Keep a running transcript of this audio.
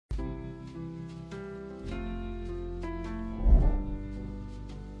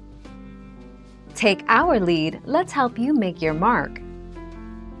Take our lead, let's help you make your mark.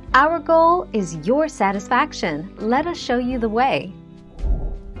 Our goal is your satisfaction. Let us show you the way.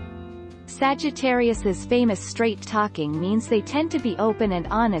 Sagittarius's famous straight talking means they tend to be open and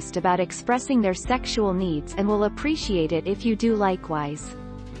honest about expressing their sexual needs and will appreciate it if you do likewise.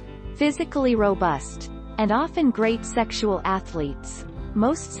 Physically robust, and often great sexual athletes,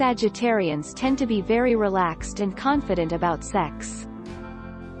 most Sagittarians tend to be very relaxed and confident about sex.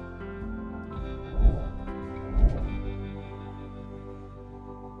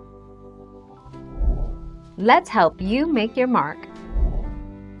 Let's help you make your mark.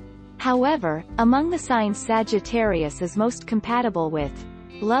 However, among the signs Sagittarius is most compatible with,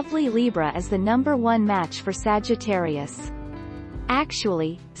 lovely Libra is the #1 match for Sagittarius.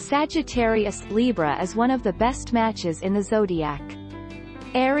 Actually, Sagittarius-Libra is one of the best matches in the zodiac.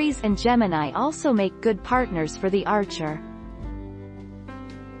 Aries and Gemini also make good partners for the Archer.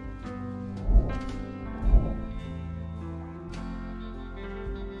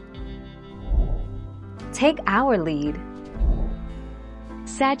 Take our lead.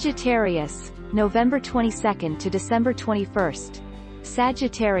 Sagittarius, November 22nd to December 21st.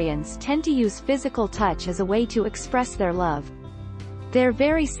 Sagittarians tend to use physical touch as a way to express their love. They're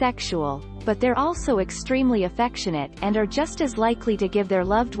very sexual, but they're also extremely affectionate and are just as likely to give their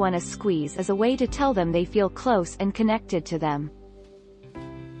loved one a squeeze as a way to tell them they feel close and connected to them.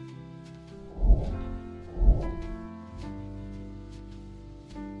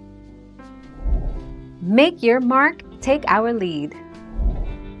 Make your mark, take our lead.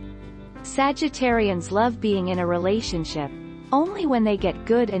 Sagittarians love being in a relationship, only when they get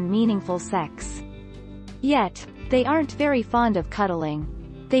good and meaningful sex. Yet, they aren't very fond of cuddling.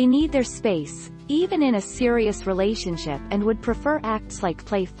 They need their space, even in a serious relationship, and would prefer acts like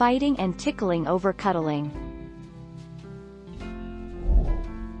play fighting and tickling over cuddling.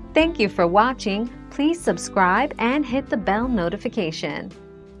 Thank you for watching. Please subscribe and hit the bell notification.